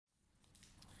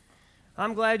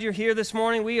I'm glad you're here this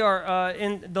morning. We are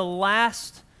in the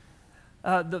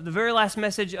very last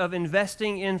message of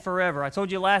investing in forever. I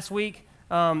told you last week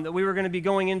that we were going to be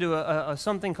going into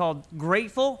something called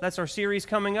Grateful. That's our series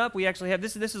coming up. We actually have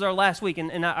this is our last week,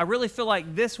 and I really feel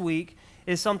like this week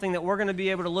is something that we're going to be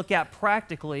able to look at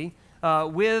practically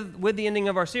with the ending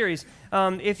of our series.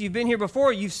 If you've been here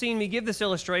before, you've seen me give this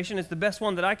illustration. It's the best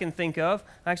one that I can think of.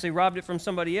 I actually robbed it from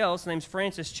somebody else. His name's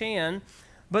Francis Chan.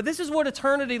 But this is what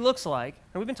eternity looks like.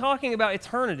 And we've been talking about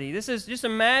eternity. Just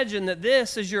imagine that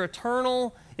this is your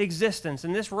eternal existence.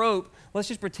 And this rope, let's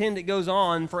just pretend it goes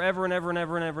on forever and ever and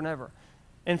ever and ever and ever.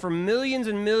 And for millions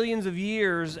and millions of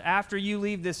years after you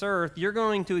leave this earth, you're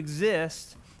going to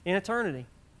exist in eternity.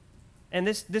 And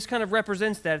this kind of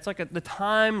represents that. It's like the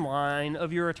timeline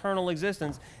of your eternal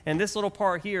existence. And this little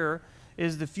part here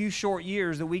is the few short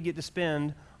years that we get to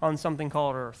spend on something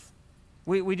called earth.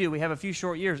 We do. We have a few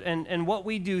short years. And what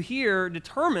we do here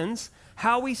determines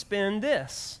how we spend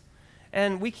this.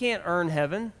 And we can't earn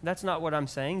heaven. That's not what I'm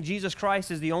saying. Jesus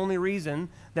Christ is the only reason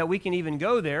that we can even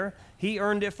go there. He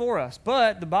earned it for us.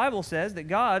 But the Bible says that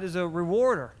God is a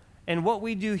rewarder. And what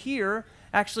we do here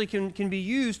actually can be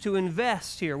used to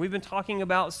invest here. We've been talking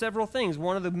about several things.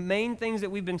 One of the main things that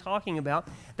we've been talking about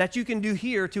that you can do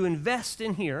here to invest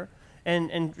in here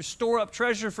and store up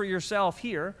treasure for yourself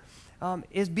here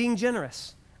is being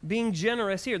generous. Being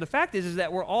generous here. The fact is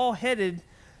that we're all headed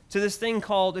to this thing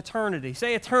called eternity.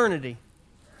 Say eternity.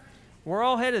 We're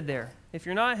all headed there. If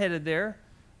you're not headed there,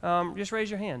 just raise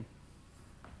your hand.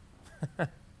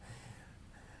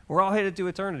 We're all headed to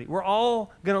eternity. We're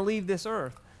all going to leave this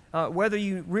earth, whether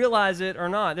you realize it or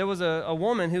not. There was a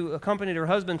woman who accompanied her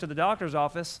husband to the doctor's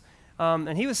office,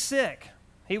 and he was sick.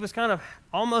 He was kind of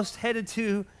almost headed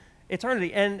to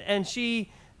eternity, and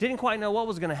she didn't quite know what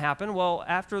was going to happen. Well,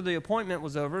 after the appointment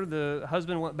was over, the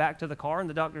husband went back to the car, and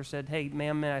the doctor said, "Hey,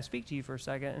 ma'am, may I speak to you for a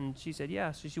second?" And she said,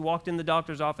 "Yeah." So she walked in the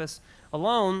doctor's office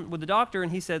alone with the doctor,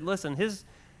 and he said, "Listen, his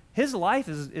life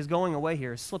is going away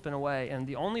here, is slipping away, and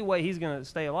the only way he's going to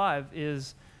stay alive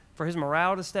is for his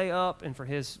morale to stay up and for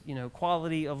his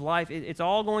quality of life. It's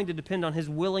all going to depend on his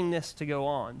willingness to go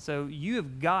on. So you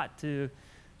have got to,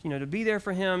 to be there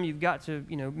for him. You've got to,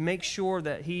 make sure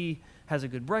that he has a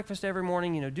good breakfast every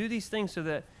morning. Do these things so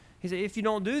that," he said, "if you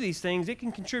don't do these things, it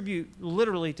can contribute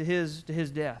literally to his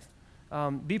death.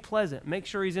 Be pleasant. Make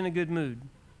sure he's in a good mood.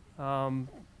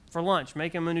 For lunch,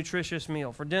 make him a nutritious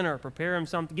meal. For dinner, prepare him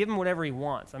something. Give him whatever he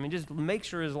wants. I mean, just make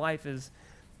sure his life is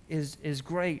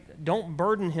great. Don't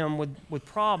burden him with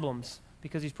problems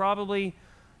because he's probably,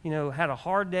 had a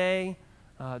hard day.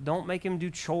 Don't make him do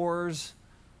chores.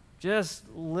 Just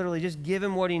literally, just give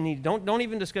him what he needs. Don't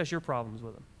even discuss your problems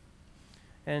with him."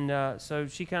 And so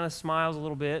she kind of smiles a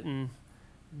little bit and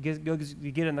goes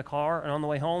to get in the car. And on the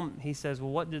way home, he says,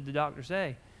 "Well, what did the doctor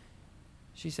say?"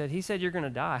 She said, "He said you're going to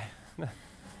die."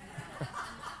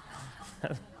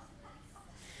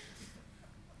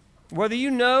 Whether you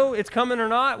know it's coming or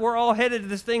not, we're all headed to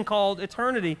this thing called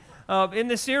eternity. In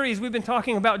this series, we've been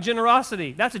talking about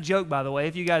generosity. That's a joke, by the way,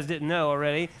 if you guys didn't know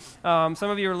already. Some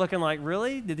of you are looking like,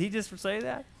 really? Did he just say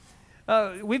that?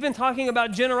 We've been talking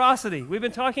about generosity. We've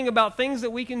been talking about things that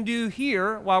we can do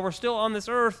here while we're still on this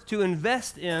earth to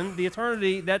invest in the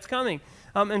eternity that's coming.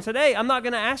 And today, I'm not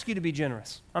going to ask you to be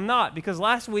generous. I'm not, because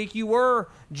last week you were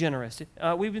generous.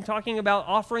 We've been talking about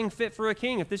offering fit for a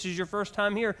king, if this is your first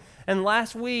time here. And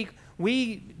last week,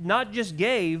 we not just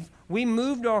gave, we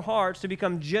moved our hearts to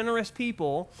become generous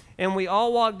people, and we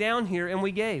all walked down here and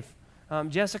we gave.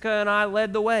 Jessica and I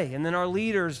led the way, and then our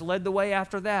leaders led the way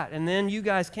after that. And then you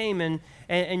guys came and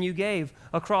you gave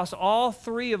across all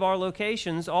three of our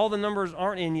locations. All the numbers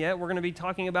aren't in yet. We're going to be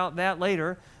talking about that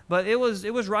later. But it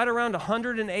was right around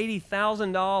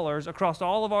 $180,000 across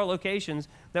all of our locations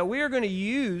that we are going to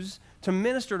use to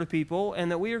minister to people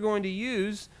and that we are going to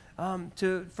use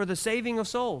for the saving of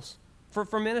souls,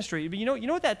 for ministry. But you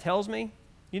know what that tells me?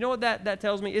 You know what that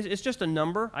tells me? It's just a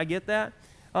number. I get that.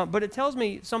 But it tells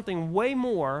me something way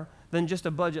more than just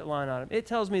a budget line item. It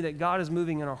tells me that God is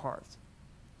moving in our hearts.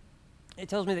 It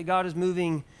tells me that God is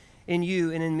moving in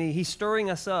you and in me. He's stirring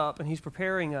us up and He's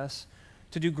preparing us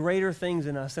to do greater things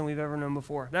in us than we've ever known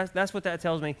before. That's what that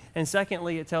tells me. And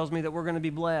secondly, it tells me that we're going to be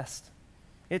blessed.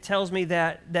 It tells me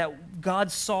that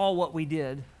God saw what we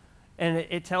did, and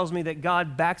it tells me that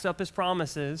God backs up His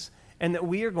promises and that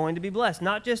we are going to be blessed,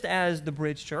 not just as the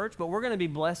Bridge Church, but we're going to be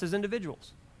blessed as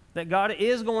individuals. That God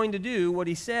is going to do what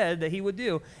He said that He would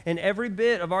do. And every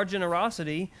bit of our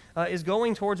generosity is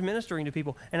going towards ministering to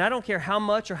people. And I don't care how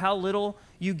much or how little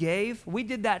you gave, we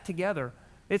did that together.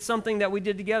 It's something that we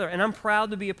did together. And I'm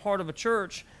proud to be a part of a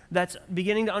church that's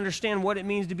beginning to understand what it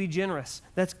means to be generous,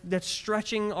 that's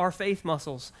stretching our faith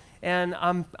muscles. And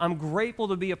I'm grateful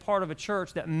to be a part of a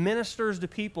church that ministers to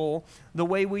people the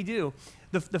way we do.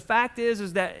 The fact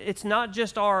is that it's not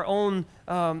just our own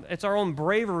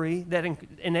bravery that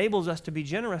enables us to be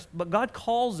generous, but God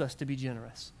calls us to be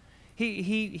generous.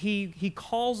 He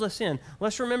calls us in.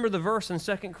 Let's remember the verse in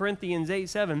 2 Corinthians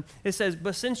 8:7. It says,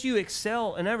 "But since you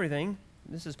excel in everything,"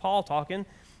 this is Paul talking,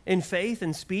 "in faith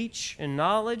and speech and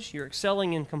knowledge, you're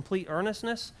excelling in complete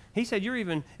earnestness." He said, you're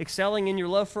even excelling in your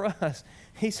love for us.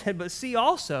 He said, "But see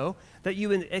also that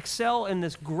you excel in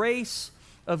this grace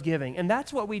of giving." And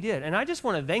that's what we did. And I just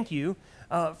want to thank you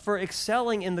for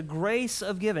excelling in the grace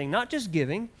of giving. Not just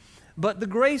giving, but the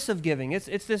grace of giving.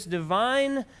 It's this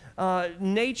divine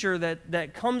nature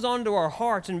that comes onto our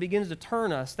hearts and begins to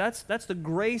turn us. That's the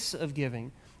grace of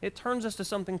giving. It turns us to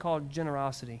something called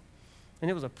generosity. And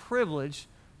it was a privilege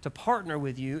to partner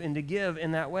with you and to give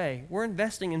in that way. We're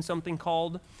investing in something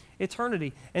called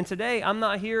eternity. And today, I'm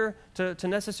not here to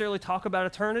necessarily talk about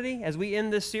eternity. As we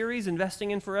end this series,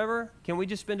 Investing in Forever, can we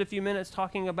just spend a few minutes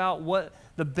talking about what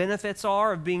the benefits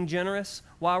are of being generous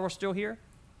while we're still here?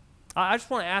 I just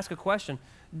want to ask a question.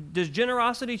 Does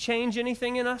generosity change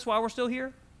anything in us while we're still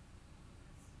here?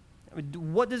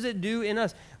 What does it do in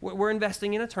us? We're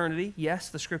investing in eternity. Yes,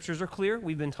 the scriptures are clear.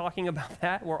 We've been talking about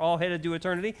that. We're all headed to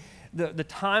eternity. The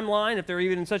timeline, if there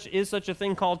even is such a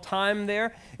thing called time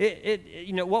there,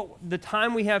 the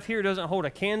time we have here doesn't hold a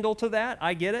candle to that.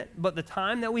 I get it. But the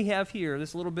time that we have here,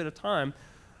 this little bit of time,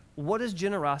 what does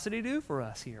generosity do for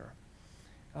us here?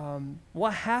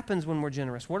 What happens when we're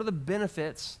generous? What are the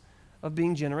benefits of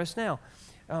being generous now?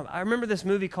 I remember this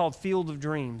movie called Field of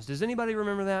Dreams. Does anybody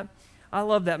remember that? I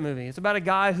love that movie. It's about a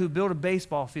guy who built a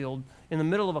baseball field in the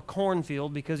middle of a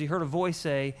cornfield because he heard a voice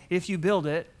say, "If you build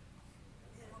it,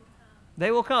 they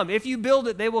will come. If you build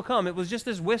it, they will come." It was just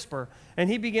this whisper. And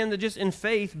he began to just in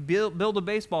faith build a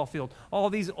baseball field. All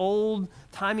these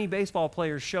old-timey baseball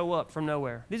players show up from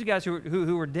nowhere. These are guys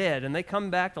who were dead, and they come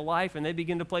back to life, and they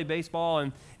begin to play baseball,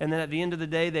 and then at the end of the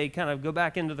day, they kind of go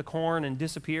back into the corn and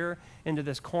disappear into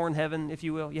this corn heaven, if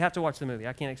you will. You have to watch the movie.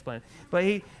 I can't explain it. But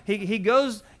he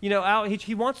goes out.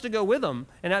 He wants to go with them.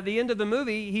 And at the end of the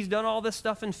movie, he's done all this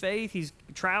stuff in faith. He's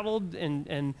traveled,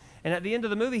 and at the end of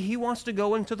the movie, he wants to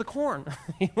go into the corn.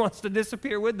 He wants to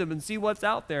disappear with them and see what's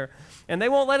out there. And they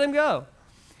won't let him go.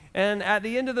 And at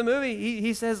the end of the movie,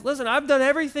 he says, "Listen, I've done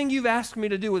everything you've asked me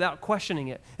to do without questioning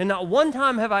it. And not one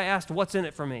time have I asked, what's in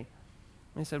it for me?"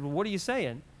 And he said, "Well, what are you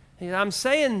saying?" He said, "I'm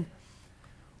saying,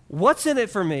 what's in it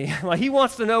for me?" Like he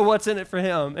wants to know what's in it for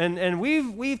him. And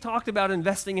we've talked about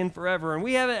investing in forever, and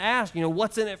we haven't asked,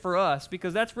 what's in it for us,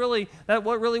 because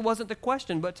what really wasn't the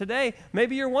question. But today,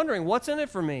 maybe you're wondering, what's in it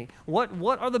for me?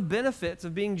 What are the benefits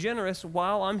of being generous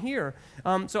while I'm here?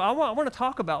 So I want to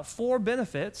talk about 4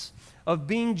 benefits of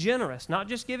being generous, not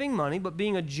just giving money, but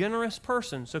being a generous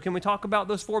person. So can we talk about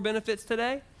those 4 benefits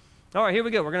today? All right, here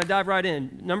we go. We're going to dive right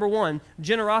in. Number 1,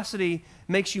 generosity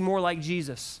makes you more like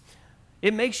Jesus.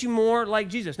 It makes you more like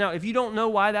Jesus. Now, if you don't know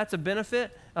why that's a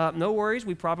benefit, no worries.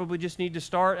 We probably just need to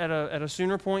start at a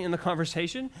sooner point in the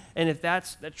conversation. And if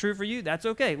that's true for you, that's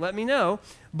okay. Let me know.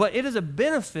 But it is a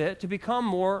benefit to become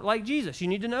more like Jesus. You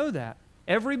need to know that.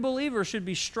 Every believer should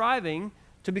be striving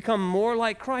to become more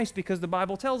like Christ because the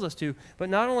Bible tells us to. But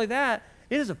not only that,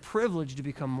 it is a privilege to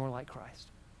become more like Christ.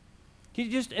 Can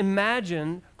you just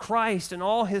imagine Christ in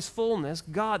all his fullness,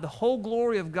 God, the whole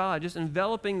glory of God, just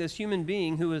enveloping this human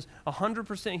being who is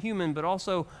 100% human but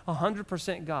also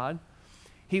 100% God.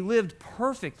 He lived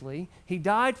perfectly. He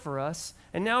died for us.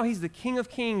 And now he's the King of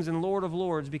Kings and Lord of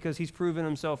Lords because he's proven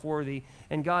himself worthy.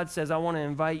 And God says, "I want to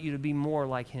invite you to be more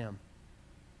like him."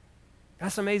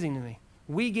 That's amazing to me.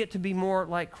 We get to be more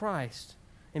like Christ.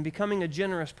 And becoming a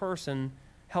generous person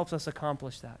helps us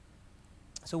accomplish that.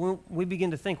 So when we begin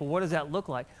to think, well, what does that look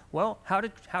like? Well, how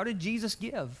did Jesus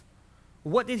give?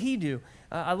 What did he do?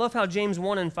 I love how James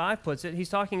 1:5 puts it. He's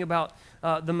talking about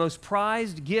the most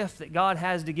prized gift that God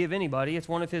has to give anybody. It's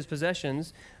one of his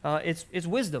possessions. It's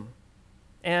wisdom.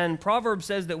 And Proverbs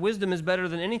says that wisdom is better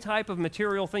than any type of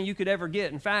material thing you could ever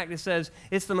get. In fact, it says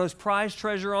it's the most prized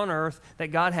treasure on earth that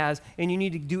God has, and you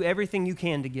need to do everything you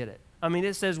can to get it. I mean,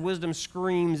 it says wisdom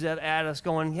screams at us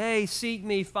going, "Hey, seek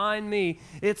me, find me.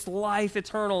 It's life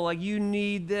eternal. Like, you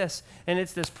need this." And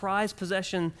it's this prized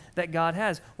possession that God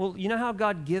has. Well, you know how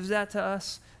God gives that to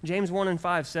us? James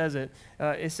 1:5 says it.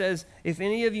 It says, "If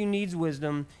any of you needs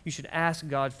wisdom, you should ask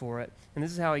God for it." And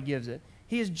this is how he gives it.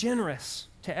 He is generous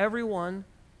to everyone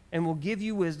and will give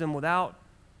you wisdom without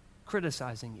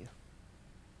criticizing you.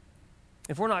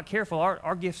 If we're not careful,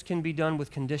 our gifts can be done with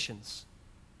conditions.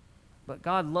 But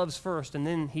God loves first, and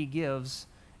then he gives,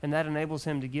 and that enables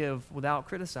him to give without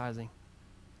criticizing.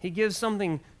 He gives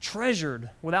something treasured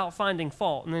without finding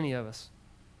fault in any of us,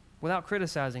 without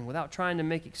criticizing, without trying to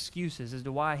make excuses as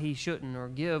to why he shouldn't or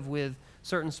give with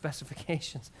certain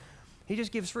specifications. He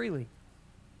just gives freely.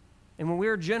 And when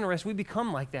we're generous, we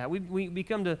become like that. We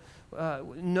become to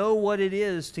know what it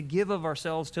is to give of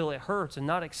ourselves till it hurts and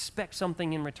not expect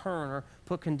something in return or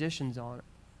put conditions on it.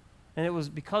 And it was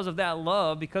because of that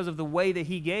love, because of the way that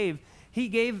he gave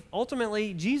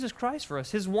ultimately Jesus Christ for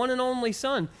us, his one and only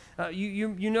Son.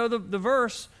 You know the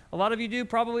verse. A lot of you do,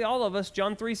 probably all of us,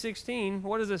 John 3:16.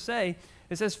 What does it say?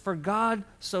 It says, "For God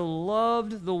so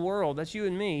loved the world," that's you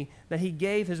and me, "that he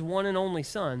gave his one and only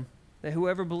Son, that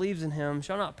whoever believes in him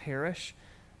shall not perish,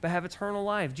 but have eternal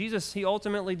life." Jesus, he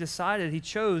ultimately decided, he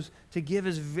chose to give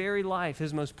his very life,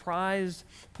 his most prized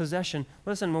possession.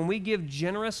 Listen, when we give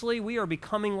generously, we are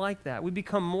becoming like that. We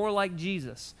become more like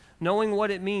Jesus, knowing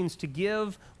what it means to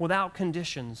give without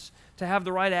conditions, to have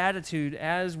the right attitude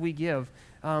as we give.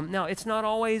 Now, it's not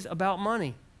always about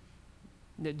money.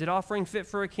 Did offering fit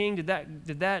for a king? Did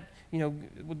that,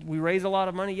 we raise a lot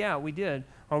of money? Yeah, we did.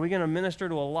 Are we going to minister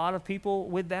to a lot of people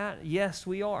with that? Yes,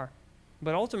 we are.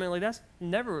 But ultimately,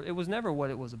 it was never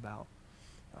what it was about.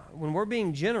 When we're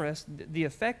being generous, the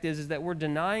effect is that we're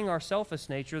denying our selfish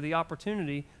nature the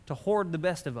opportunity to hoard the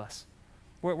best of us.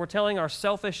 We're telling our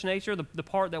selfish nature, the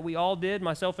part that we all did,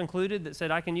 myself included, that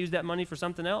said, I can use that money for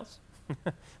something else.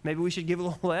 Maybe we should give a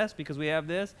little less because we have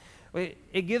this.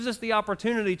 It gives us the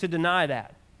opportunity to deny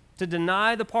that, to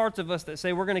deny the parts of us that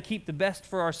say we're going to keep the best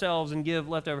for ourselves and give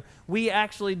leftover. We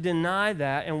actually deny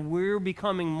that, and we're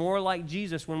becoming more like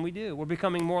Jesus when we do. We're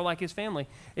becoming more like his family.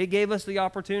 It gave us the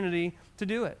opportunity to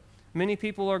do it. Many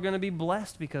people are going to be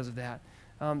blessed because of that.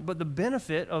 But the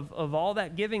benefit of all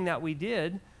that giving that we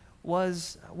did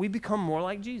was we become more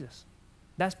like Jesus.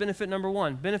 That's benefit number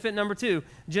one. Benefit number two,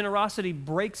 generosity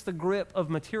breaks the grip of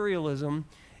materialism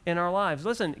in our lives.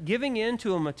 Listen, giving in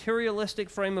to a materialistic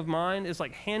frame of mind is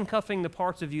like handcuffing the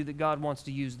parts of you that God wants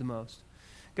to use the most.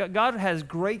 God has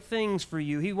great things for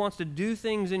you. He wants to do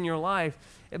things in your life,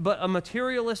 but a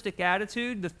materialistic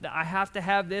attitude, that I have to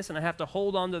have this and I have to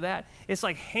hold on to that, it's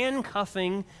like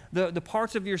handcuffing the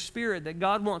parts of your spirit that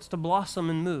God wants to blossom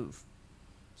and move.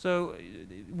 So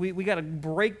we got to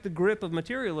break the grip of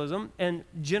materialism, and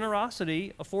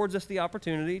generosity affords us the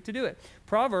opportunity to do it.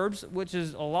 Proverbs, which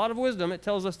is a lot of wisdom, it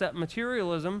tells us that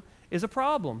materialism is a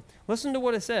problem. Listen to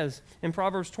what it says in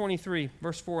Proverbs 23,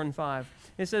 verse 4 and 5.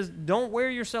 It says, "Don't wear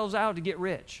yourselves out to get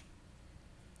rich."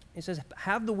 It says,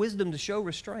 "Have the wisdom to show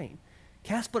restraint.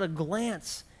 Cast but a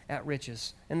glance at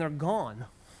riches, and they're gone.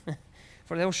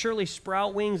 For they'll surely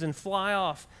sprout wings and fly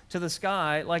off to the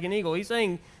sky like an eagle." He's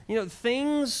saying,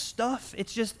 things, stuff,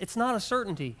 it's not a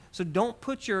certainty. So don't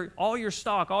put all your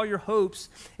stock, all your hopes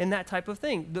in that type of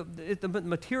thing. The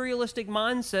materialistic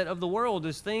mindset of the world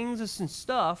is things and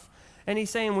stuff. And he's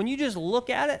saying, when you just look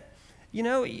at it, you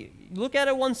look at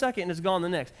it 1 second and it's gone the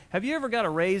next. Have you ever got a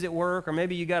raise at work, or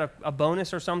maybe you got a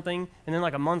bonus or something, and then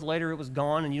like a month later it was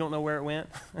gone and you don't know where it went?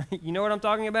 You know what I'm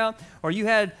talking about? Or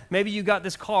maybe you got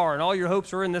this car and all your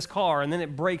hopes are in this car, and then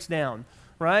it breaks down,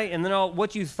 right? And then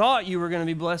what you thought you were going to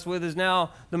be blessed with is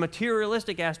now the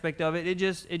materialistic aspect of it. It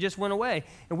just went away.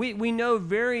 And we know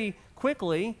very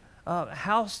quickly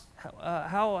how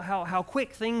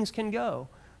quick things can go.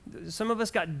 Some of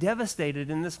us got devastated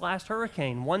in this last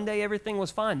hurricane. One day everything was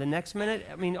fine. The next minute,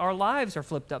 our lives are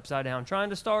flipped upside down,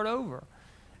 trying to start over.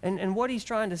 And what he's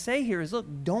trying to say here is, look,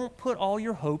 don't put all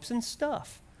your hopes in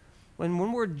stuff.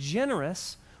 When we're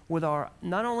generous with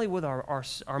not only with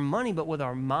our money, but with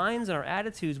our minds and our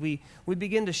attitudes, we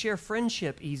begin to share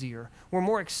friendship easier. We're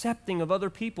more accepting of other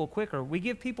people quicker. We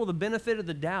give people the benefit of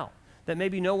the doubt that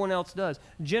maybe no one else does.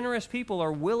 Generous people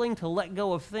are willing to let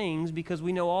go of things because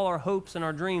we know all our hopes and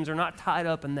our dreams are not tied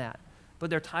up in that, but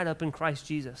they're tied up in Christ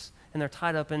Jesus, and they're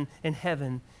tied up in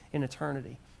heaven in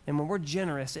eternity. And when we're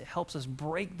generous, it helps us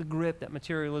break the grip that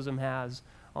materialism has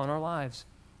on our lives.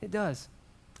 It does.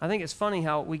 I think it's funny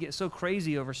how we get so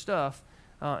crazy over stuff,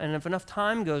 and if enough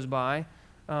time goes by,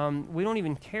 we don't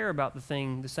even care about the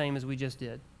thing the same as we just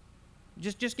did.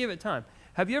 Just give it time.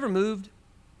 Have you ever moved?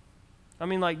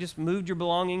 Just moved your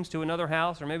belongings to another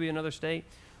house or maybe another state.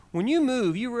 When you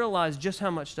move, you realize just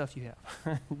how much stuff you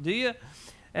have. Do you?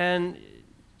 And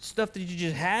stuff that you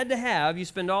just had to have, you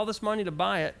spend all this money to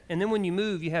buy it, and then when you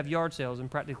move, you have yard sales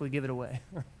and practically give it away.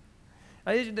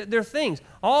 There are things.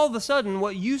 All of a sudden,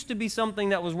 what used to be something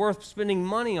that was worth spending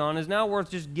money on is now worth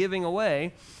just giving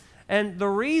away. And the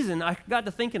reason, I got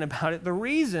to thinking about it, the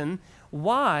reason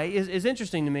why is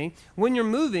interesting to me. When you're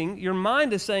moving, your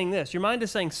mind is saying this. Your mind is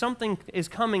saying something is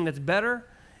coming that's better,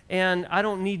 and I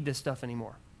don't need this stuff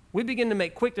anymore. We begin to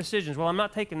make quick decisions. Well, I'm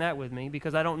not taking that with me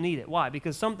because I don't need it. Why?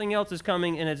 Because something else is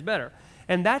coming and it's better.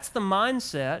 And that's the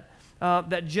mindset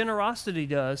that generosity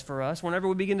does for us whenever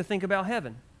we begin to think about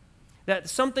heaven. That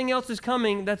something else is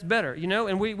coming that's better, you know?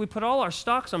 And we put all our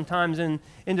stock sometimes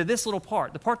into this little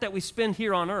part, the part that we spend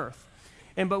here on earth.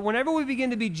 But whenever we begin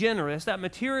to be generous, that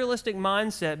materialistic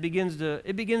mindset begins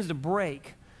to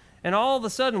break. And all of a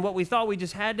sudden, what we thought we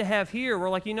just had to have here, we're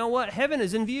like, you know what? Heaven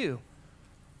is in view.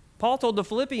 Paul told the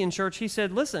Philippian church, he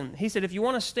said, listen, he said, if you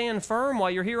want to stand firm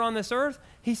while you're here on this earth,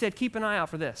 he said, keep an eye out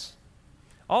for this.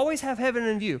 Always have heaven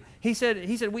in view. He said,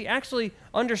 we actually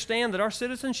understand that our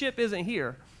citizenship isn't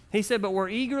here. He said, but we're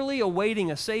eagerly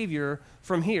awaiting a Savior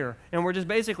from here, and we're just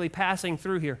basically passing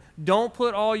through here. Don't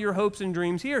put all your hopes and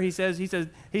dreams here. He says,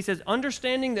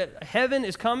 understanding that heaven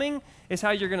is coming is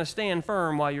how you're going to stand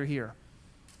firm while you're here.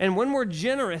 And when we're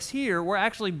generous here, we're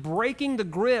actually breaking the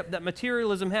grip that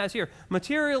materialism has here.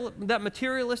 That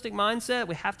materialistic mindset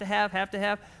we have to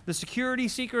have, the security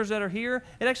seekers that are here,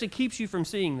 it actually keeps you from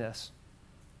seeing this.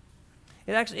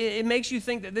 It makes you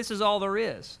think that this is all there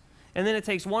is. And then it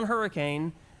takes one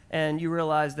hurricane and you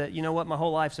realize that, you know what, my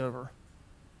whole life's over.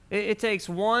 It takes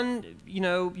one,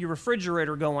 your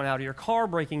refrigerator going out or your car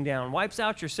breaking down, wipes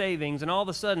out your savings, and all of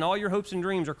a sudden all your hopes and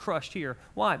dreams are crushed here.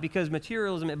 Why? Because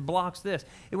materialism, it blocks this.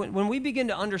 When we begin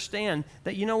to understand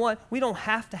that, you know what, we don't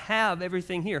have to have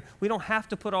everything here. We don't have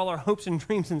to put all our hopes and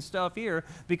dreams and stuff here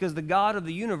because the God of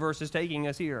the universe is taking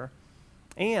us here.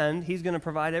 And he's going to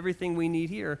provide everything we need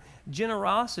here.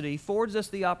 Generosity affords us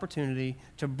the opportunity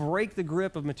to break the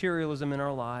grip of materialism in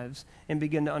our lives and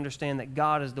begin to understand that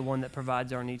God is the one that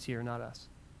provides our needs here, not us.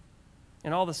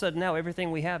 And all of a sudden now everything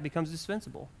we have becomes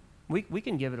dispensable. We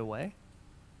can give it away.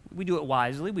 We do it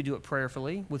wisely. We do it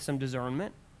prayerfully with some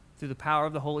discernment through the power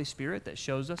of the Holy Spirit that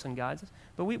shows us and guides us.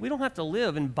 But we don't have to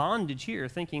live in bondage here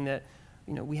thinking that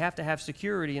we have to have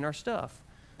security in our stuff.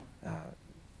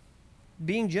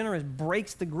 Being generous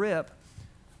breaks the grip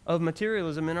of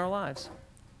materialism in our lives.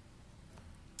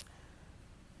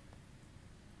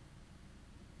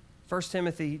 1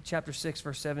 Timothy chapter 6,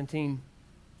 verse 17.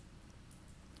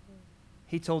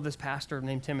 He told this pastor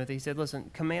named Timothy, he said,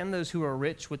 listen, command those who are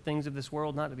rich with things of this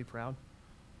world not to be proud.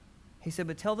 He said,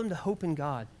 but tell them to hope in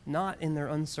God, not in their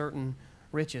uncertain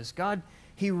riches. God,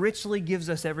 he richly gives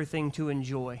us everything to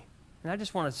enjoy. And I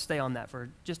just want to stay on that for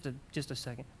just a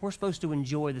second. We're supposed to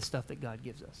enjoy the stuff that God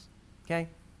gives us, okay?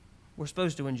 We're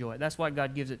supposed to enjoy it. That's why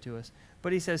God gives it to us.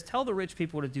 But he says, tell the rich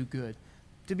people to do good,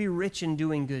 to be rich in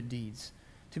doing good deeds,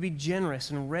 to be generous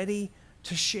and ready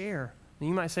to share. And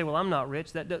you might say, well, I'm not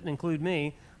rich. That doesn't include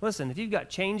me. Listen, if you've got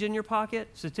change in your pocket,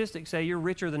 statistics say you're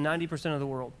richer than 90% of the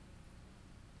world.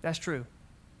 That's true.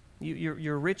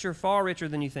 You're richer, far richer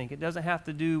than you think. It doesn't have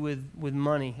to do with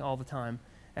money all the time.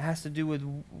 It has to do with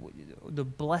the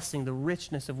blessing, the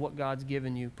richness of what God's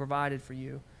given you, provided for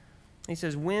you. He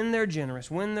says, when they're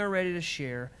generous, when they're ready to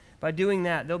share, by doing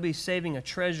that, they'll be saving a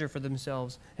treasure for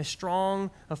themselves, as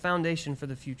strong a foundation for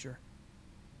the future.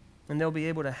 And they'll be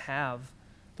able to have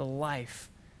the life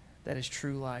that is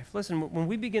true life. Listen, when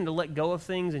we begin to let go of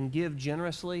things and give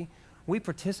generously, we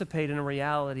participate in a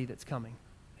reality that's coming.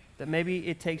 That maybe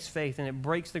it takes faith and it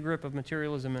breaks the grip of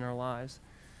materialism in our lives.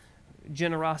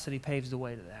 Generosity paves the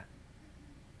way to that.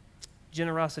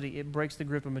 Generosity, it breaks the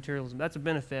grip of materialism. That's a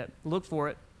benefit. Look for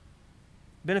it.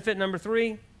 Benefit number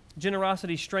 3,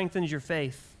 generosity strengthens your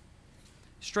faith.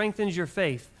 Strengthens your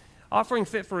faith. Offering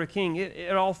fit for a king,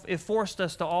 it forced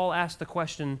us to all ask the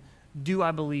question, do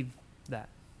I believe that?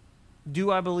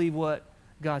 Do I believe what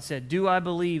God said? Do I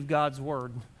believe God's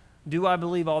word? Do I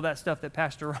believe all that stuff that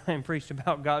Pastor Ryan preached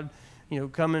about God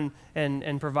coming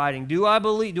and providing? Do I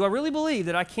really believe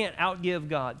that I can't outgive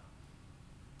God?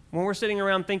 When we're sitting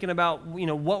around thinking about,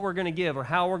 what we're going to give or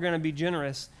how we're going to be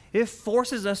generous, it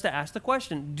forces us to ask the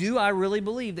question, do I really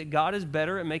believe that God is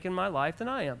better at making my life than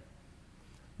I am?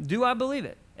 Do I believe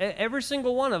it? Every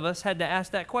single one of us had to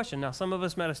ask that question. Now, some of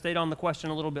us might have stayed on the question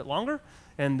a little bit longer,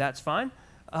 and that's fine.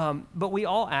 But we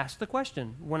all ask the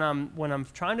question when I'm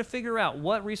trying to figure out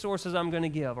what resources I'm going to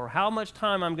give or how much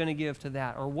time I'm going to give to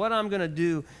that or what I'm going to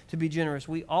do to be generous.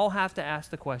 We all have to ask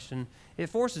the question. It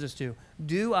forces us to.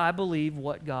 Do I believe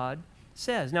what God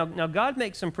says? Now God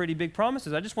makes some pretty big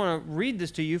promises. I just want to read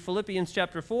this to you. Philippians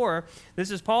chapter 4.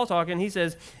 This is Paul talking. He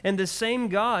says, and the same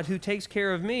God who takes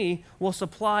care of me will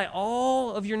supply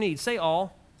all of your needs. Say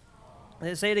all.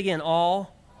 Say it again,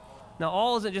 all. Now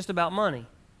all isn't just about money.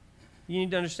 You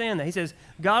need to understand that. He says,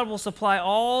 God will supply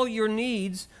all your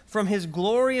needs from his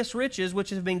glorious riches, which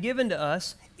have been given to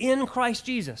us in Christ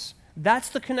Jesus. That's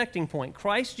the connecting point.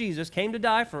 Christ Jesus came to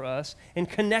die for us and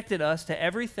connected us to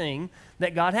everything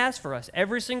that God has for us.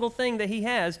 Every single thing that he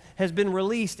has been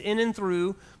released in and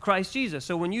through Christ Jesus.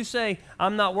 So when you say,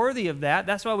 I'm not worthy of that,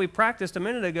 that's why we practiced a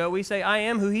minute ago. We say, I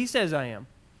am who he says I am.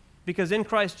 Because in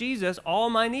Christ Jesus, all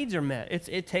my needs are met.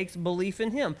 It takes belief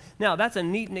in him. Now, that's a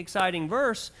neat and exciting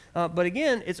verse, but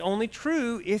again, it's only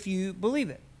true if you believe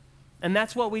it. And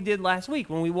that's what we did last week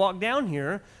when we walked down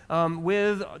here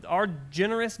with our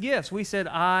generous gifts. We said,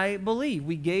 I believe.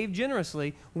 We gave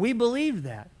generously. We believed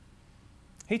that.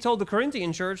 He told the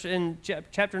Corinthian church in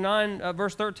chapter 9,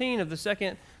 verse 13 of the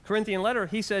 2 Corinthian letter,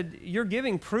 he said, your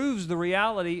giving proves the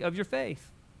reality of your faith.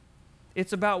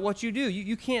 It's about what you do.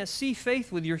 You can't see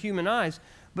faith with your human eyes,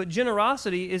 but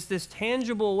generosity is this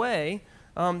tangible way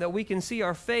that we can see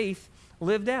our faith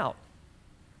lived out.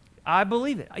 I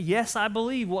believe it. Yes, I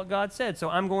believe what God said, so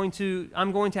I'm going to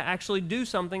actually do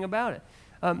something about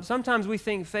it. Sometimes we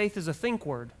think faith is a think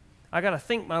word. I got to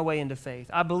think my way into faith.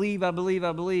 I believe, I believe,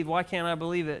 I believe. Why can't I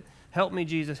believe it? Help me,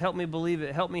 Jesus. Help me believe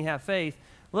it. Help me have faith.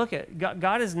 Look,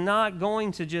 God is not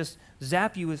going to just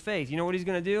zap you with faith. You know what he's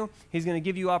going to do? He's going to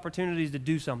give you opportunities to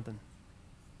do something.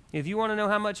 If you want to know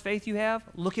how much faith you have,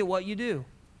 look at what you do.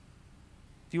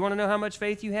 If you want to know how much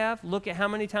faith you have, look at how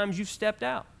many times you've stepped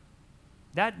out.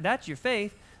 That's your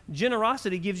faith.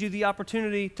 Generosity gives you the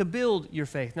opportunity to build your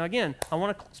faith. Now again, I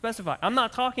want to specify, I'm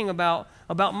not talking about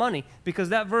money, because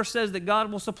that verse says that God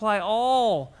will supply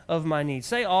all of my needs.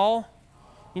 Say all.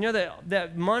 You know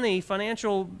that money,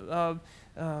 financial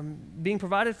being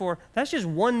provided for, that's just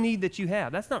one need that you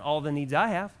have. That's not all the needs I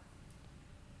have.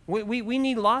 We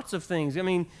need lots of things. I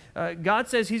mean, God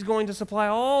says he's going to supply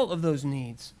all of those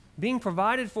needs. Being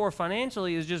provided for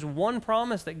financially is just one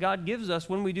promise that God gives us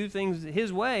when we do things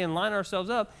his way and line ourselves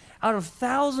up out of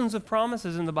thousands of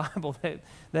promises in the Bible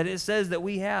that it says that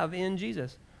we have in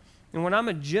Jesus. And when I'm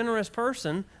a generous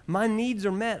person, my needs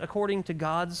are met according to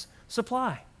God's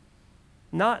supply,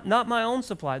 not my own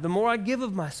supply. The more I give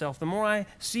of myself, the more I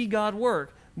see God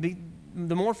work, the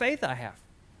more faith I have.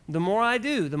 The more I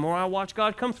do, the more I watch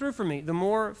God come through for me, the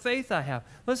more faith I have.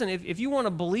 Listen, if you want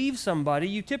to believe somebody,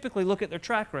 you typically look at their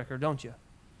track record, don't you?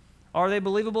 Are they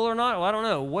believable or not? Well, I don't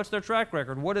know. What's their track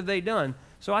record? What have they done?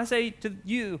 So I say to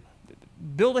you,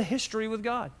 build a history with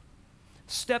God.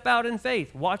 Step out in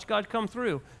faith. Watch God come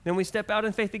through. Then we step out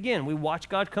in faith again. We watch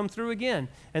God come through again.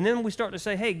 And then we start to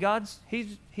say, hey,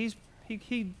 He's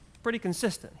pretty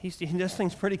consistent. He does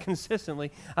things pretty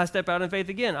consistently. I step out in faith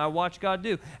again. I watch God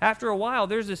do. After a while,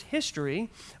 there's this history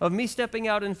of me stepping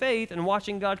out in faith and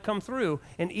watching God come through.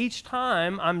 And each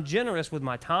time I'm generous with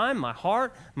my time, my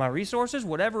heart, my resources,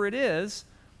 whatever it is,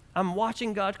 I'm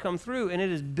watching God come through, and it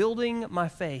is building my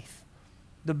faith.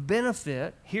 The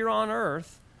benefit here on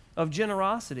earth of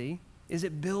generosity is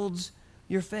it builds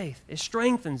your faith. It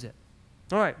strengthens it.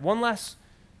 All right, one last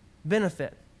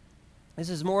benefit. This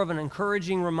is more of an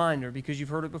encouraging reminder because you've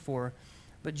heard it before,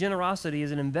 but generosity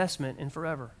is an investment in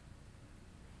forever.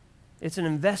 It's an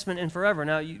investment in forever.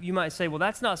 Now, you might say, well,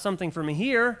 that's not something for me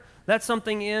here. That's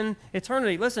something in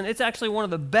eternity. Listen, it's actually one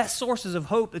of the best sources of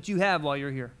hope that you have while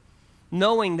you're here.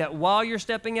 Knowing that while you're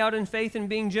stepping out in faith and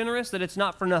being generous, that it's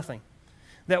not for nothing.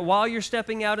 That while you're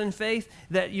stepping out in faith,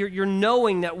 that you're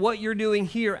knowing that what you're doing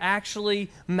here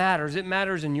actually matters. It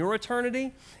matters in your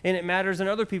eternity, and it matters in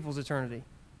other people's eternity.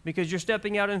 Because you're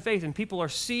stepping out in faith and people are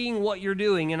seeing what you're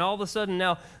doing, and all of a sudden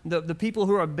now the people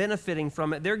who are benefiting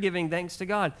from it, they're giving thanks to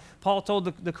God. Paul told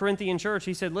the Corinthian church,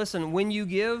 he said, listen, when you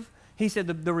give, he said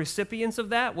the recipients of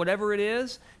that, whatever it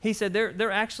is, he said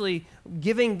they're actually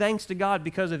giving thanks to God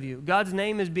because of you. God's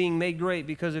name is being made great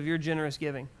because of your generous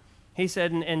giving. He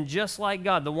said, and just like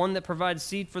God, the one that provides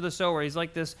seed for the sower, he's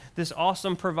like this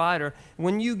awesome provider.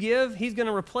 When you give, he's going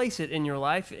to replace it in your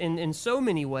life in so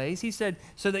many ways. He said,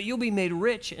 so that you'll be made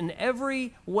rich in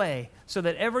every way, so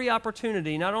that every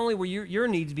opportunity, not only will your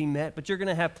needs be met, but you're going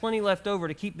to have plenty left over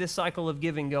to keep this cycle of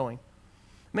giving going.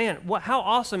 Man, how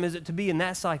awesome is it to be in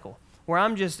that cycle? Where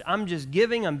I'm just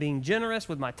giving, I'm being generous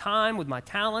with my time, with my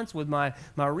talents, with my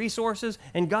resources,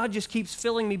 and God just keeps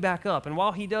filling me back up. And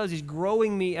while he does, he's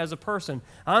growing me as a person.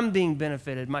 I'm being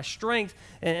benefited. My strength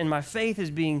and my faith is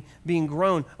being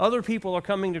grown. Other people are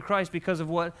coming to Christ because of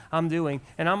what I'm doing.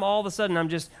 And all of a sudden,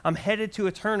 I'm headed to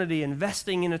eternity,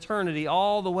 investing in eternity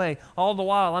all the way. All the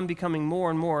while, I'm becoming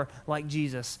more and more like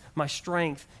Jesus. My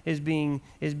strength is being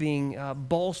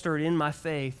bolstered in my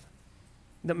faith.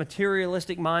 That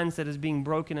materialistic mindset is being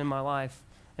broken in my life.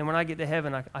 And when I get to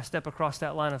heaven, I step across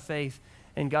that line of faith,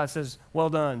 and God says, well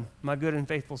done, my good and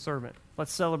faithful servant.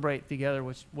 Let's celebrate together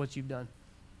what you've done.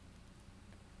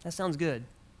 That sounds good,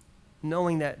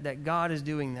 knowing that God is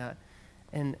doing that.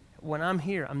 And when I'm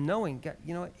here, I'm knowing, God,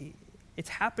 it's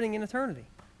happening in eternity.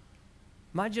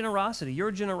 My generosity,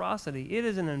 your generosity, it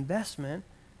is an investment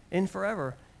in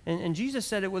forever. And Jesus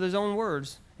said it with his own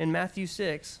words in Matthew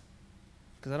 6,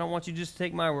 because I don't want you just to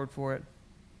take my word for it.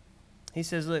 He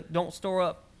says, look, don't store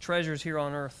up treasures here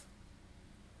on earth.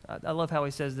 I love how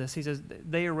he says this. He says,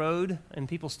 they erode and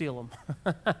people steal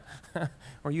them.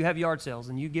 Or you have yard sales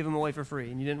and you give them away for free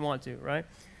and you didn't want to, right?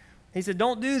 He said,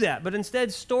 don't do that, but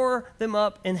instead store them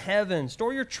up in heaven.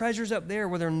 Store your treasures up there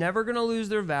where they're never going to lose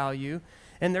their value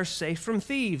and they're safe from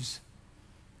thieves.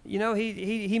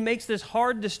 He makes this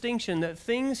hard distinction that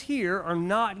things here are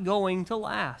not going to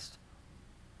last.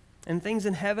 And things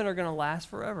in heaven are going to last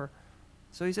forever.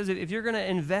 So he says, if you're going to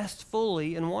invest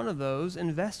fully in one of those,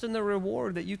 invest in the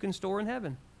reward that you can store in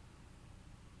heaven.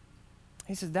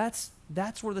 He says,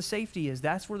 that's where the safety is.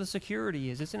 That's where the security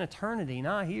is. It's in eternity,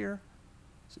 not here.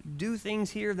 So do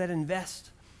things here that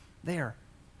invest there.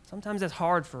 Sometimes that's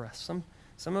hard for us.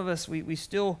 Some of us, we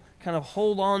still kind of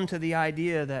hold on to the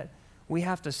idea that we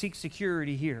have to seek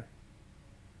security here.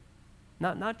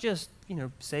 Not just,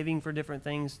 saving for different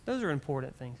things. Those are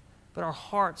important things. But our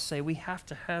hearts say we have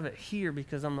to have it here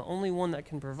because I'm the only one that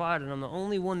can provide and I'm the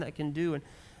only one that can do.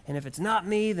 And if it's not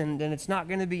me, then it's not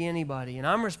going to be anybody. And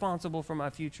I'm responsible for my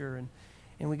future.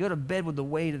 And we go to bed with the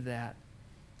weight of that.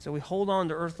 So we hold on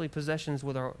to earthly possessions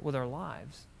with our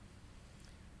lives.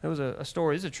 There was a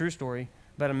story, this is a true story,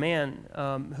 about a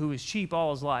man who was cheap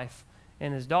all his life.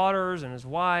 And his daughters and his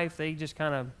wife, they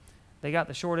got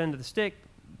the short end of the stick,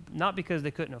 not because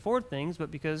they couldn't afford things, but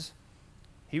because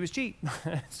he was cheap.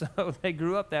 So they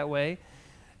grew up that way.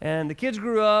 And the kids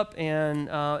grew up, and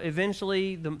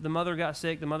eventually the mother got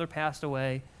sick. The mother passed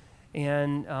away,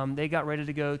 and they got ready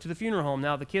to go to the funeral home.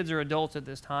 Now, the kids are adults at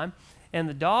this time, and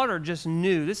the daughter just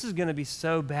knew this is going to be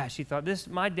so bad. She thought,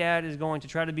 my dad is going to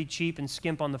try to be cheap and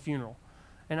skimp on the funeral,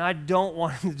 and I don't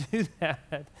want him to do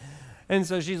that. And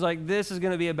so she's like, this is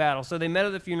going to be a battle. So they met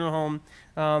at the funeral home,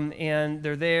 and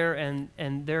they're there,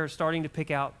 and they're starting to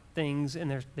pick out things,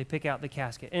 and they pick out the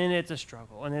casket, and it's a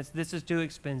struggle, and this is too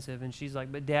expensive. And she's like,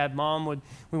 but Dad, we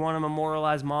want to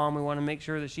memorialize Mom. We want to make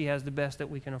sure that she has the best that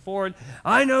we can afford.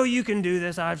 I know you can do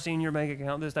this. I've seen your bank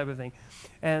account, this type of thing.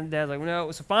 And Dad's like,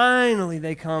 no. So finally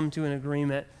they come to an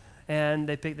agreement, and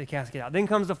they pick the casket out. Then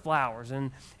comes the flowers,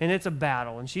 and it's a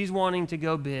battle, and she's wanting to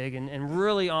go big and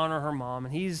really honor her mom,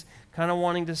 and he's kind of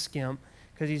wanting to skimp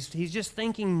because he's just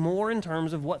thinking more in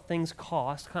terms of what things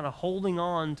cost, kind of holding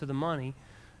on to the money.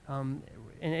 And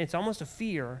it's almost a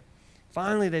fear.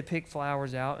 Finally, they pick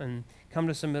flowers out and come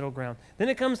to some middle ground. Then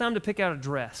it comes time to pick out a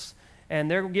dress. And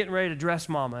they're getting ready to dress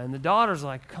Mama. And the daughter's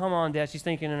like, come on, Dad. She's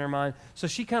thinking in her mind. So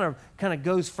she kind of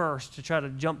goes first to try to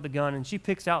jump the gun. And she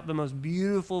picks out the most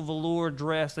beautiful velour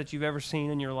dress that you've ever seen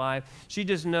in your life. She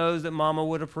just knows that Mama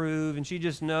would approve. And she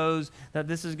just knows that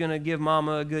this is going to give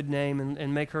Mama a good name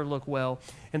and make her look well.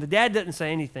 And the dad doesn't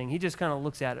say anything. He just kind of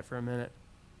looks at it for a minute.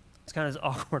 It's kind of this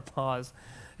awkward pause.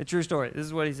 A true story. This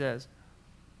is what he says.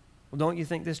 Well, don't you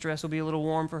think this dress will be a little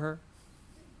warm for her?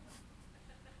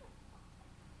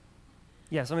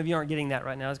 Yeah, some of you aren't getting that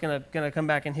right now. It's going to come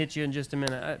back and hit you in just a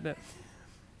minute.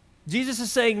 Jesus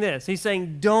is saying this. He's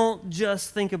saying, don't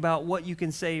just think about what you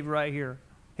can save right here.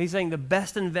 He's saying the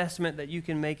best investment that you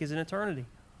can make is in eternity.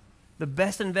 The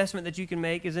best investment that you can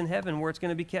make is in heaven, where it's going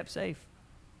to be kept safe.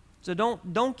 So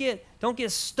don't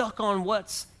get stuck on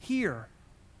what's here.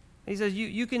 He says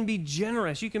you can be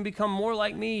generous. You can become more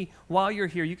like me while you're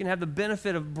here. You can have the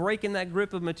benefit of breaking that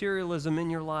grip of materialism in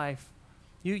your life.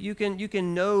 You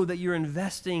can know that you're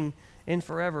investing in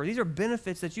forever. These are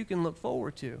benefits that you can look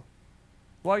forward to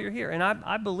while you're here. And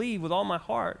I believe with all my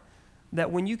heart that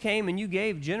when you came and you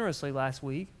gave generously last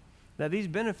week, that these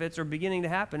benefits are beginning to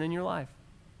happen in your life.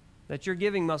 That your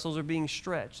giving muscles are being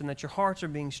stretched, and that your hearts are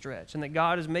being stretched, and that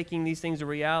God is making these things a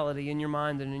reality in your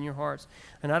mind and in your hearts.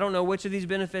 And I don't know which of these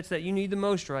benefits that you need the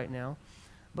most right now,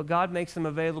 but God makes them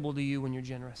available to you when you're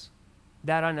generous.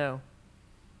 That I know.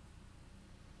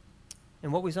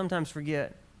 And what we sometimes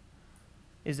forget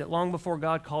is that long before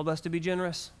God called us to be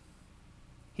generous,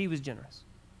 He was generous.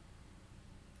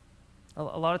 A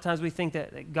lot of times we think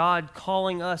that God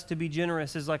calling us to be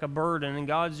generous is like a burden,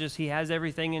 and He has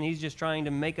everything, and He's just trying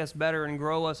to make us better and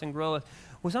grow us and grow us.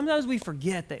 Well, sometimes we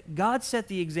forget that God set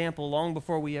the example long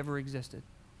before we ever existed.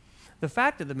 The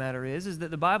fact of the matter is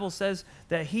that the Bible says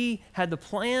that He had the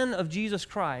plan of Jesus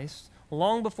Christ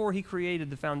long before He created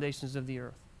the foundations of the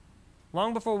earth.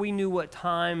 Long before we knew what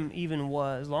time even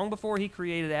was, long before He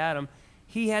created Adam,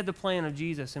 He had the plan of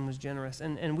Jesus and was generous.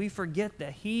 And we forget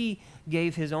that He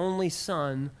gave His only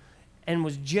Son and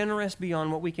was generous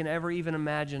beyond what we can ever even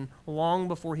imagine long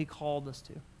before He called us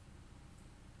to.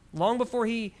 Long before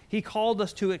he called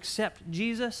us to accept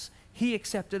Jesus, he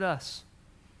accepted us.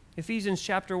 Ephesians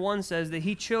chapter 1 says that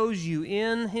he chose you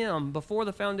in him before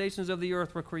the foundations of the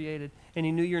earth were created, and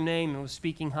he knew your name and was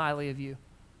speaking highly of you.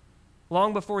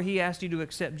 Long before he asked you to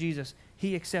accept Jesus,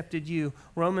 he accepted you.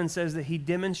 Romans says that he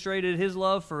demonstrated his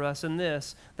love for us in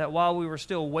this, that while we were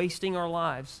still wasting our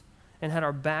lives and had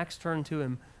our backs turned to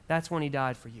him, that's when he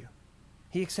died for you.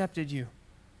 He accepted you.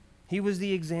 He was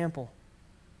the example.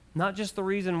 Not just the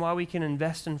reason why we can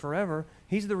invest in forever,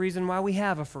 he's the reason why we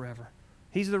have a forever.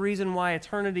 He's the reason why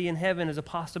eternity in heaven is a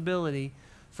possibility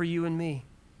for you and me.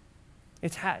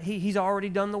 He's already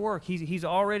done the work. He's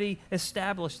already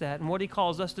established that. And what he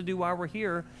calls us to do while we're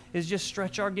here is just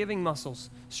stretch our giving muscles,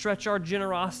 stretch our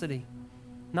generosity.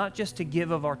 Not just to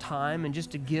give of our time and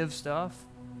just to give stuff,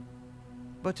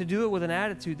 but to do it with an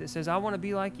attitude that says, I want to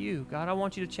be like you. God, I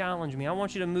want you to challenge me. I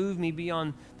want you to move me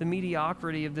beyond the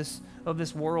mediocrity of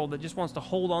this world that just wants to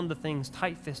hold on to things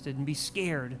tight-fisted and be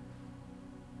scared.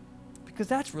 Because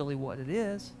that's really what it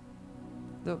is.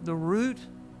 The root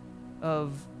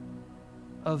of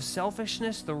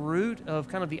selfishness, the root of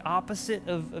kind of the opposite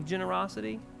of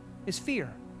generosity is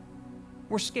fear.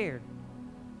 We're scared.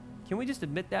 Can we just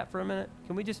admit that for a minute?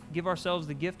 Can we just give ourselves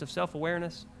the gift of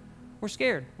self-awareness? We're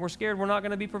scared. We're scared we're not going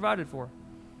to be provided for.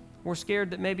 We're scared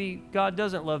that maybe God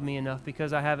doesn't love me enough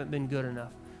because I haven't been good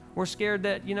enough. We're scared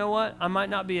that, you know what, I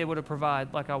might not be able to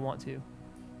provide like I want to.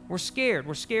 We're scared.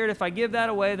 We're scared if I give that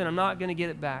away, then I'm not going to get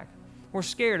it back. We're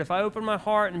scared if I open my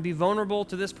heart and be vulnerable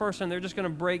to this person, they're just going to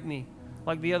break me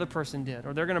like the other person did,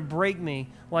 or they're going to break me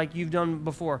like you've done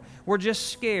before. We're just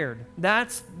scared.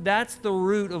 That's the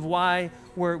root of why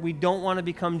we don't want to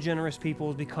become generous people,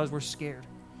 is because we're scared.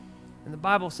 And the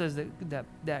Bible says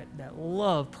that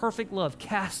love, perfect love,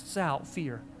 casts out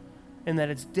fear, and that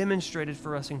it's demonstrated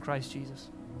for us in Christ Jesus.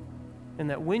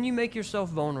 And that when you make yourself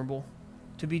vulnerable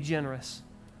to be generous,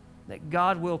 that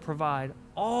God will provide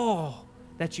all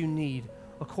that you need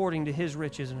according to his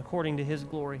riches and according to his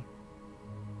glory.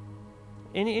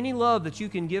 Any love that you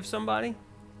can give somebody,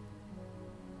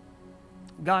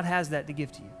 God has that to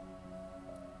give to you.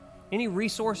 Any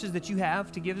resources that you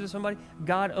have to give to somebody,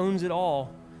 God owns it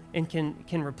all and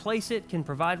can replace it, can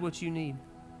provide what you need.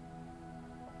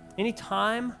 Any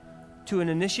time to an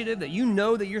initiative that you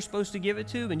know that you're supposed to give it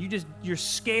to, and you're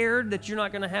scared that you're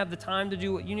not going to have the time to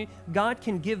do what you need, God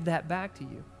can give that back to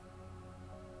you.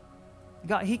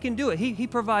 God, he can do it. He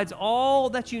provides all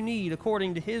that you need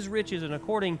according to his riches and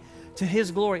according to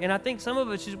his glory. And I think some of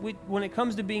us, when it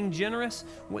comes to being generous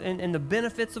and the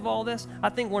benefits of all this, I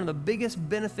think one of the biggest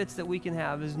benefits that we can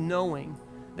have is knowing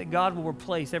that God will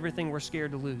replace everything we're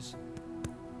scared to lose.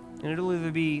 And it'll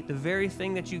either be the very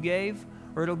thing that you gave,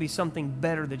 or it'll be something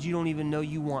better that you don't even know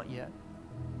you want yet.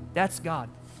 That's God.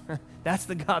 That's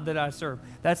the God that I serve.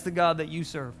 That's the God that you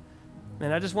serve.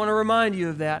 And I just want to remind you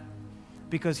of that,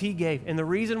 because he gave. And the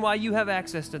reason why you have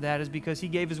access to that is because he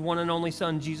gave his one and only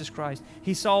son, Jesus Christ.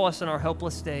 He saw us in our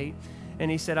helpless state, and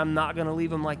he said, I'm not going to leave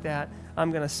them like that.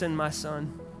 I'm going to send my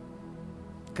son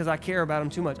because I care about them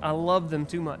too much. I love them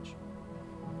too much.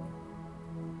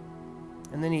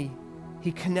 And then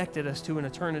he connected us to an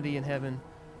eternity in heaven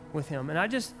with him. And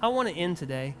I want to end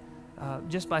today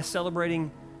just by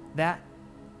celebrating that.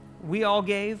 We all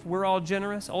gave. We're all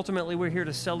generous. Ultimately, we're here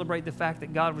to celebrate the fact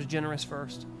that God was generous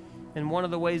first. And one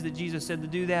of the ways that Jesus said to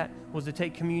do that was to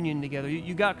take communion together.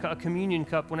 You got a communion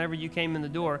cup whenever you came in the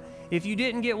door. If you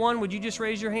didn't get one, would you just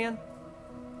raise your hand?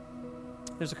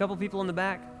 There's a couple people in the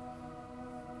back.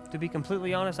 To be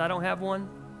completely honest, I don't have one.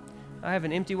 I have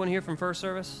an empty one here from first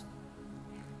service.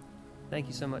 Thank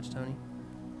you so much, Tony.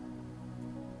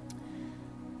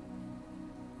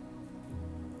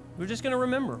 We're just going to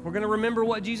remember. We're going to remember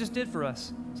what Jesus did for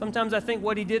us. Sometimes I think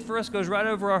what he did for us goes right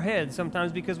over our heads,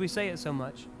 sometimes because we say it so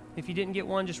much. If you didn't get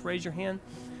one, just raise your hand.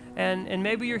 And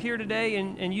maybe you're here today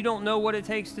and you don't know what it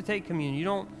takes to take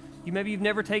communion. Maybe you've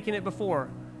never taken it before,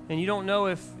 and you don't know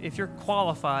if you're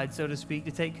qualified, so to speak,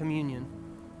 to take communion.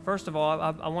 First of all,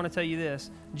 I want to tell you this.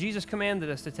 Jesus commanded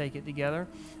us to take it together,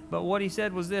 but what he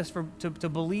said was this, to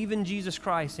believe in Jesus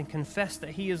Christ and confess that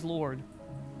he is Lord,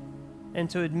 and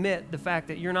to admit the fact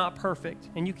that you're not perfect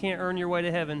and you can't earn your way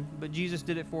to heaven, but Jesus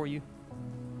did it for you.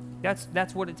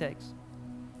 That's what it takes.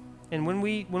 And when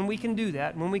we can do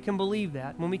that, when we can believe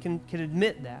that, when we can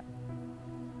admit that,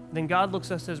 then God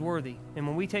looks at us as worthy. And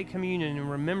when we take communion and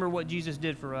remember what Jesus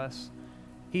did for us,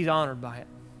 he's honored by it.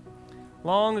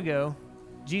 Long ago,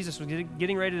 Jesus was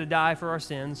getting ready to die for our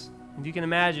sins. If you can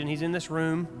imagine, he's in this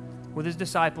room with his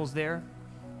disciples there,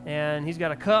 and he's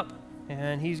got a cup,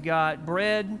 and he's got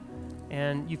bread,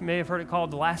 and you may have heard it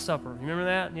called the Last Supper. You remember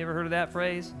that? You ever heard of that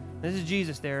phrase? This is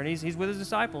Jesus there, and he's with his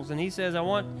disciples, and he says, I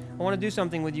want to do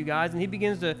something with you guys. And he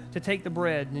begins to take the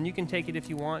bread, and you can take it if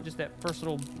you want, just that first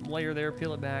little layer there,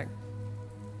 peel it back.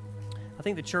 I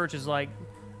think the church has like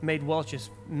made Welch's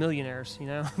millionaires,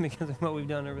 because of what we've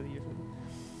done over the years.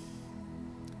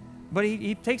 But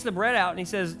he takes the bread out, and he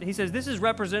says, this is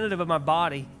representative of my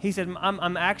body. He said,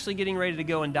 I'm actually getting ready to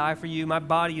go and die for you. My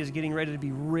body is getting ready to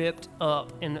be ripped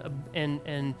up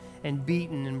and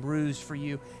beaten and bruised for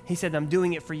you. He said, I'm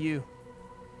doing it for you.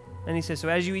 And he says, so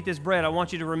as you eat this bread, I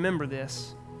want you to remember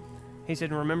this. He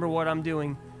said, remember what I'm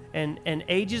doing. And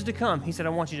ages to come, he said, I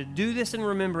want you to do this in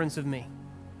remembrance of me.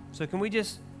 So can we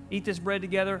just eat this bread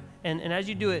together? And as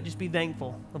you do it, just be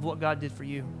thankful of what God did for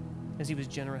you as he was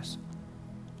generous.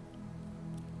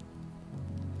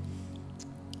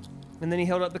 And then he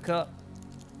held up the cup.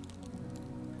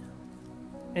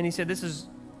 And he said, this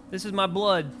is my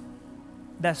blood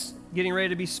that's getting ready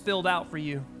to be spilled out for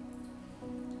you.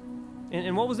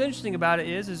 And what was interesting about it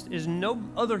is no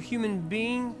other human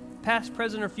being, past,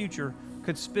 present, or future,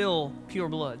 could spill pure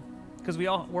blood. Because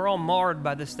we're all marred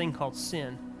by this thing called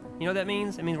sin. You know what that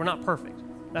means? It means we're not perfect.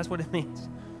 That's what it means.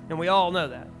 And we all know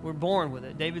that. We're born with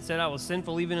it. David said, I was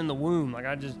sinful even in the womb.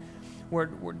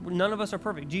 None of us are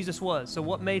perfect. Jesus was. So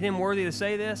what made him worthy to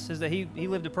say this is that he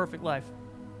lived a perfect life.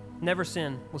 Never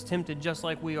sinned, was tempted just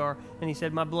like we are. And he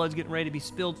said, my blood's getting ready to be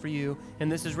spilled for you,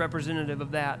 and this is representative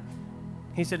of that.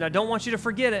 He said, I don't want you to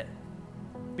forget it,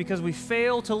 because we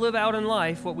fail to live out in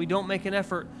life what we don't make an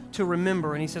effort to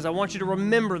remember. And he says, I want you to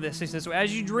remember this. He says, so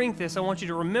as you drink this, I want you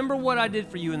to remember what I did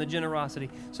for you in the generosity.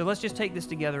 So let's just take this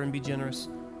together and be generous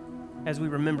as we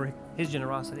remember his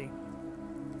generosity.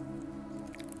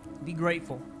 Be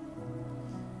grateful.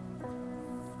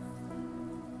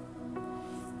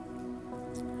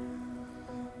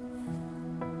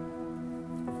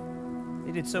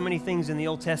 They did so many things in the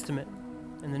Old Testament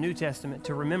and the New Testament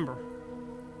to remember.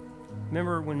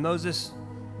 Remember when Moses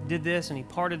did this and he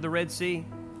parted the Red Sea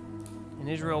and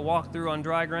Israel walked through on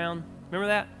dry ground? Remember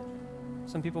that?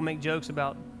 Some people make jokes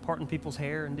about parting people's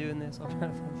hair and doing this.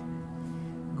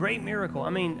 Great miracle. I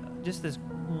mean, just this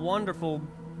wonderful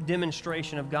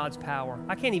demonstration of God's power.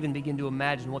 I can't even begin to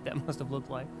imagine what that must have looked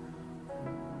like.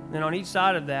 And on each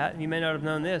side of that, you may not have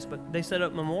known this, but they set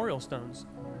up memorial stones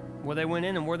where they went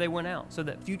in and where they went out, so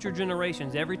that future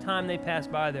generations, every time they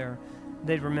passed by there,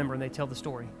 they'd remember and they'd tell the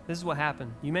story. This is what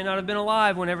happened. You may not have been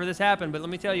alive whenever this happened, but let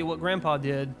me tell you what Grandpa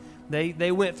did.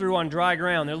 They went through on dry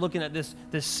ground. They're looking at this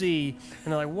sea,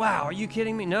 and they're like, wow, are you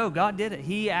kidding me? No, God did it.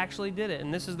 He actually did it,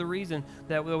 and this is the reason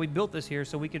that we built this here,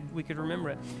 so we could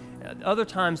remember it. Other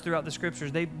times throughout the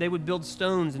Scriptures, they would build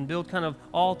stones and build kind of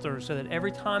altars so that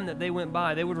every time that they went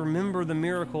by, they would remember the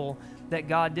miracle that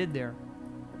God did there,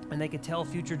 and they could tell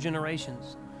future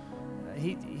generations.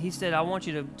 He said, I want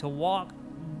you to walk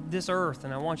this earth,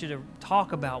 and I want you to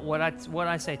talk about what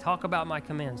I say. Talk about my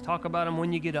commands. Talk about them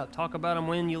when you get up. Talk about them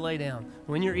when you lay down,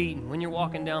 when you're eating, when you're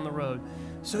walking down the road,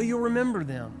 so you'll remember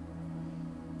them.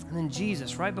 And then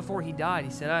Jesus, right before he died,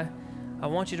 he said, I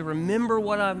want you to remember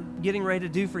what I'm getting ready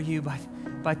to do for you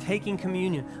by taking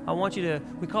communion. I want you to,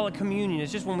 we call it communion.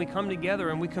 It's just when we come together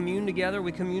and we commune together,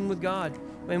 we commune with God,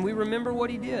 and we remember what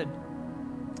he did.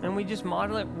 And we just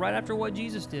model it right after what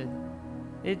Jesus did.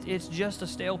 It's just a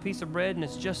stale piece of bread, and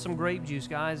it's just some grape juice,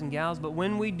 guys and gals. But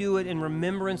when we do it in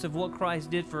remembrance of what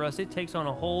Christ did for us, it takes on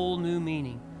a whole new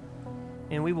meaning.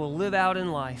 And we will live out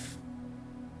in life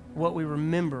what we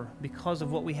remember because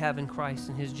of what we have in Christ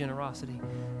and his generosity.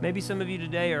 Maybe some of you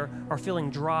today are feeling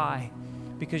dry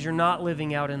because you're not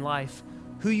living out in life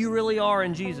who you really are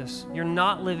in Jesus. You're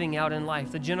not living out in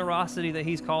life the generosity that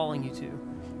he's calling you to.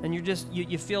 And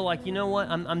you feel like, you know what,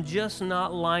 I'm just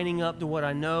not lining up to what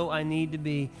I know I need to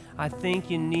be. I think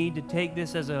you need to take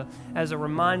this as a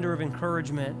reminder of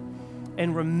encouragement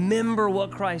and remember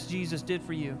what Christ Jesus did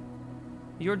for you.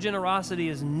 Your generosity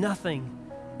is nothing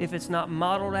if it's not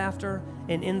modeled after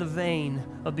and in the vein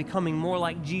of becoming more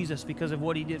like Jesus because of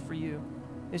what he did for you.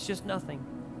 It's just nothing.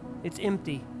 It's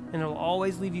empty, and it'll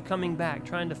always leave you coming back,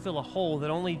 trying to fill a hole that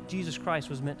only Jesus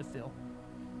Christ was meant to fill.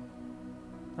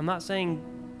 I'm not saying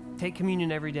take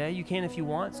communion every day. You can if you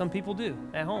want. Some people do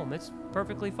at home. It's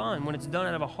perfectly fine when it's done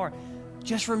out of a heart.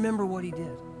 Just remember what he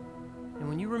did. And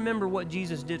when you remember what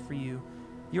Jesus did for you,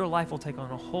 your life will take on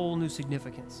a whole new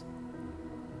significance.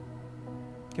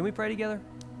 Can we pray together?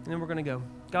 And then we're going to go.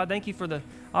 God, thank you for the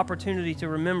opportunity to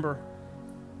remember.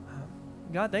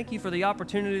 God, thank you for the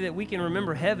opportunity that we can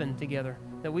remember heaven together,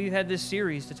 that we've had this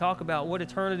series to talk about what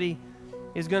eternity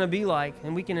is going to be like,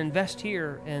 and we can invest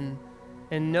here and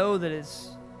know that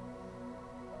it's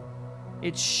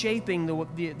shaping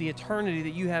the eternity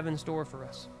that you have in store for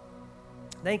us.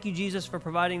 Thank you, Jesus, for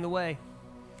providing the way.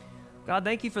 God,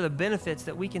 thank you for the benefits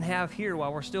that we can have here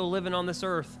while we're still living on this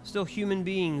earth, still human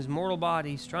beings, mortal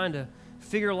bodies, trying to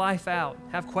figure life out,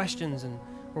 have questions, and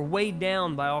we're weighed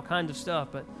down by all kinds of stuff.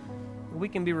 But we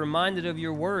can be reminded of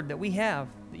your word that we have,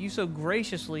 that you so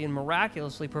graciously and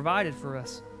miraculously provided for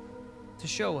us to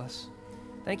show us.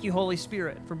 Thank you, Holy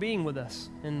Spirit, for being with us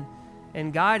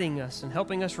and guiding us and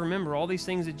helping us remember all these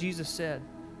things that Jesus said.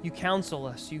 You counsel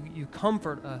us. You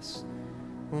comfort us.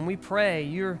 When we pray,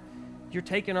 you're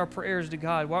taking our prayers to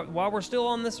God while we're still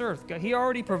on this earth. God, He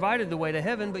already provided the way to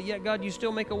heaven, but yet, God, you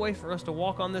still make a way for us to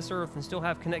walk on this earth and still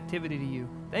have connectivity to you.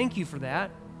 Thank you for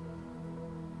that.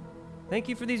 Thank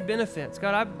you for these benefits.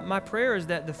 God, my prayer is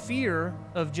that the fear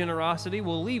of generosity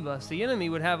will leave us. The enemy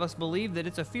would have us believe that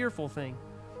it's a fearful thing,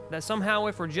 that somehow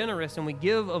if we're generous and we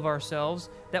give of ourselves,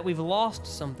 that we've lost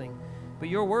something. But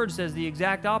your word says the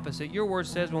exact opposite. Your word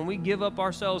says when we give up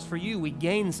ourselves for you, we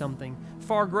gain something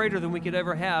far greater than we could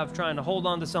ever have trying to hold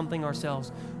on to something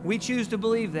ourselves. We choose to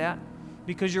believe that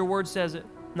because your word says it.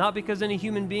 Not because any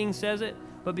human being says it,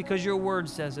 but because your word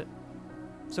says it.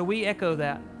 So we echo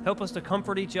that. Help us to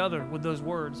comfort each other with those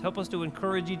words. Help us to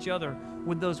encourage each other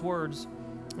with those words.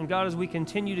 And God, as we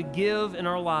continue to give in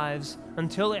our lives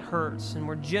until it hurts, and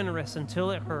we're generous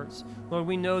until it hurts, Lord,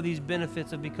 we know these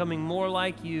benefits of becoming more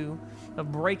like you,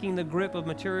 of breaking the grip of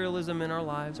materialism in our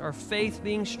lives, our faith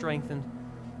being strengthened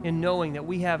in knowing that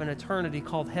we have an eternity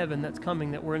called heaven that's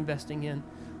coming that we're investing in.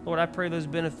 Lord, I pray those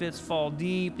benefits fall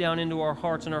deep down into our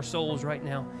hearts and our souls right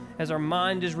now as our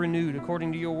mind is renewed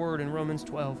according to your word in Romans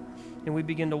 12, and we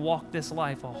begin to walk this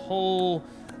life a whole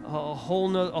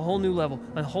new level,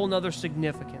 a whole nother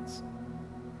significance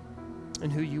in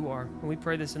who you are. And we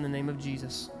pray this in the name of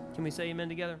Jesus. Can we say amen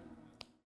together?